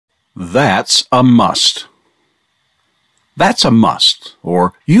That's a must. That's a must,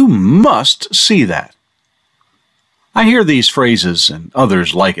 or you must see that. I hear these phrases and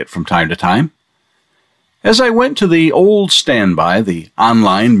others like it from time to time. As I went to the old standby, the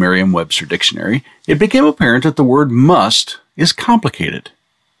online Merriam-Webster dictionary, it became apparent that the word must is complicated.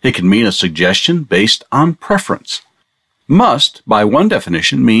 It can mean a suggestion based on preference. Must, by one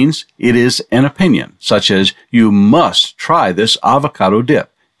definition, means it is an opinion, such as you must try this avocado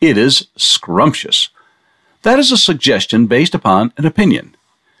dip. It is scrumptious. That is a suggestion based upon an opinion.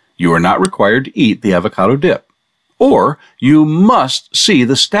 You are not required to eat the avocado dip. Or, you must see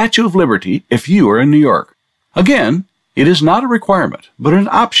the Statue of Liberty if you are in New York. Again, it is not a requirement, but an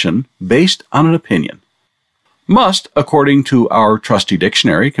option based on an opinion. Must, according to our trusty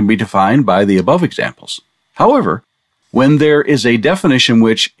dictionary, can be defined by the above examples. However, when there is a definition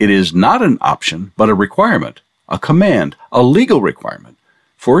which it is not an option, but a requirement, a command, a legal requirement.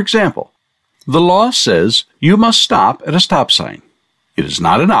 For example, the law says you must stop at a stop sign. It is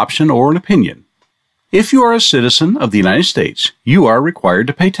not an option or an opinion. If you are a citizen of the United States, you are required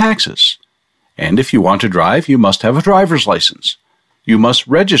to pay taxes. And if you want to drive, you must have a driver's license. You must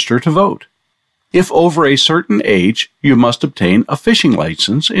register to vote. If over a certain age, you must obtain a fishing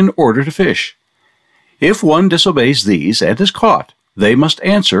license in order to fish. If one disobeys these and is caught, they must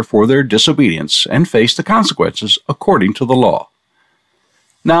answer for their disobedience and face the consequences according to the law.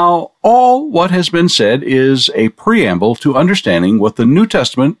 Now, all what has been said is a preamble to understanding what the New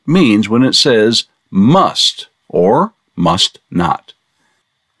Testament means when it says must or must not.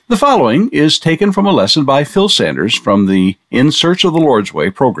 The following is taken from a lesson by Phil Sanders from the In Search of the Lord's Way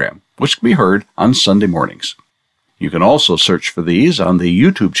program, which can be heard on Sunday mornings. You can also search for these on the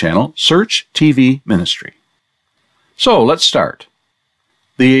YouTube channel Search TV Ministry. So let's start.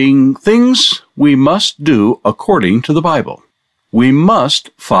 The things we must do according to the Bible. We must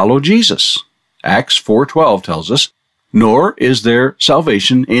follow Jesus. Acts 4:12 tells us, "Nor is there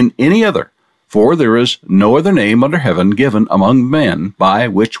salvation in any other, for there is no other name under heaven given among men by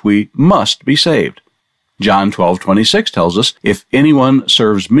which we must be saved." John 12:26 tells us, "If anyone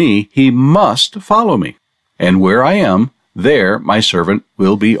serves me, he must follow me. And where I am, there my servant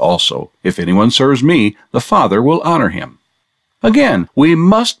will be also. If anyone serves me, the Father will honor him." Again, we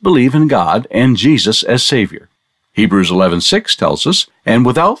must believe in God and Jesus as Savior. Hebrews 11:6 tells us, "And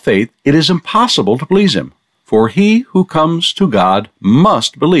without faith it is impossible to please him. For he who comes to God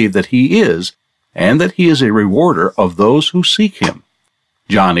must believe that he is, and that he is a rewarder of those who seek him."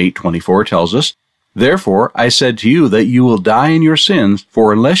 John 8:24 tells us, "Therefore I said to you that you will die in your sins,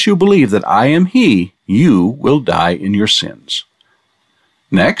 for unless you believe that I am he, you will die in your sins."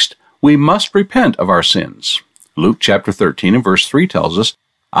 Next, we must repent of our sins. Luke chapter 13 and verse 3 tells us,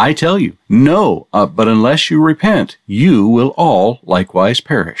 "I tell you, no, but unless you repent, you will all likewise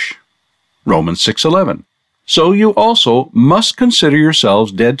perish." Romans 6:11, "So you also must consider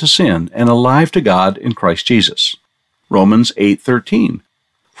yourselves dead to sin and alive to God in Christ Jesus." Romans 8:13,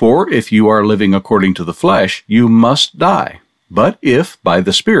 "For if you are living according to the flesh, you must die. But if, by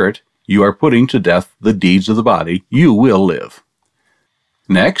the Spirit, you are putting to death the deeds of the body, you will live."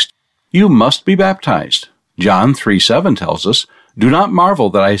 Next, you must be baptized. John 3:7 tells us, "Do not marvel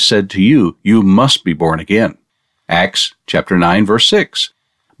that I said to you, you must be born again." Acts chapter 9, verse 6,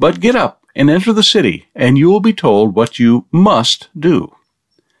 "But get up and enter the city, and you will be told what you must do."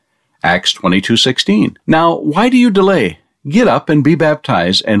 Acts 22:16, "Now why do you delay? Get up and be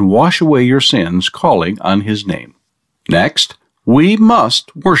baptized and wash away your sins, calling on his name." Next, we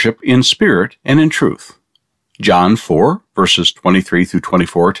must worship in spirit and in truth. John 4, verses 23 through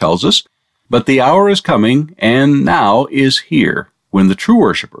 24 tells us, "But the hour is coming, and now is here, when the true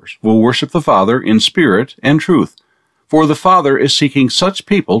worshipers will worship the Father in spirit and truth. For the Father is seeking such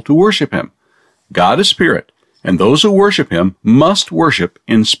people to worship him. God is spirit, and those who worship him must worship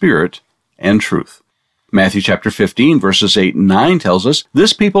in spirit and truth." Matthew chapter 15, verses 8 and 9 tells us,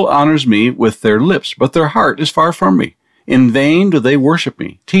 "This people honors me with their lips, but their heart is far from me. In vain do they worship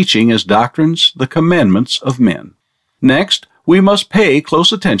me, teaching as doctrines the commandments of men." Next, we must pay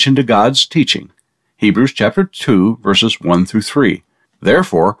close attention to God's teaching. Hebrews chapter 2, verses 1 through 3.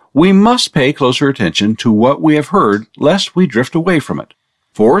 "Therefore, we must pay closer attention to what we have heard, lest we drift away from it.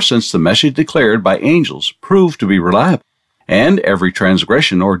 For since the message declared by angels proved to be reliable, and every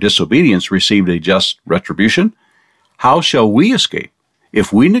transgression or disobedience received a just retribution, how shall we escape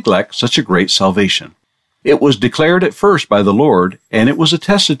if we neglect such a great salvation? It was declared at first by the Lord, and it was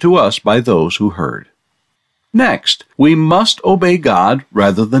attested to us by those who heard." Next, we must obey God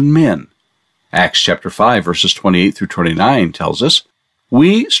rather than men. Acts chapter 5, verses 28 through 29 tells us,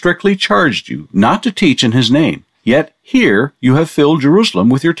 "We strictly charged you not to teach in his name, Yet here you have filled Jerusalem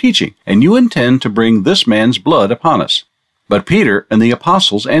with your teaching, and you intend to bring this man's blood upon us." But Peter and the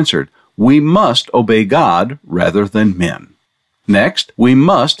apostles answered, "We must obey God rather than men." Next, we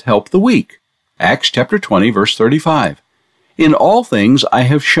must help the weak. Acts chapter 20, verse 35. "In all things I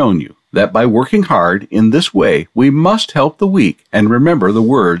have shown you that by working hard in this way we must help the weak and remember the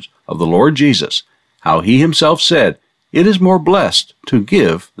words of the Lord Jesus, how he himself said, 'It is more blessed to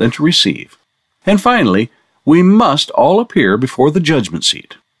give than to receive.'" And finally, we must all appear before the judgment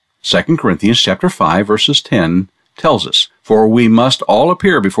seat. 2 Corinthians chapter 5, verses 10 tells us, "For we must all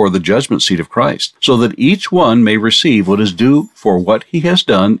appear before the judgment seat of Christ, so that each one may receive what is due for what he has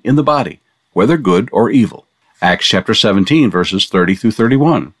done in the body, whether good or evil." Acts chapter 17, verses 30 through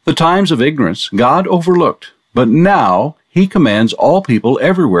 31. The times of ignorance God overlooked, but now he commands all people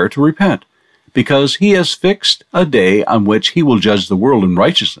everywhere to repent, because he has fixed a day on which he will judge the world in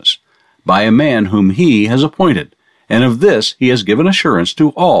righteousness, by a man whom he has appointed, and of this he has given assurance to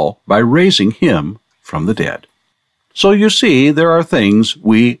all by raising him from the dead. So you see, there are things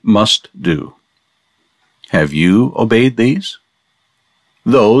we must do. Have you obeyed these?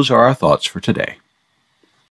 Those are our thoughts for today.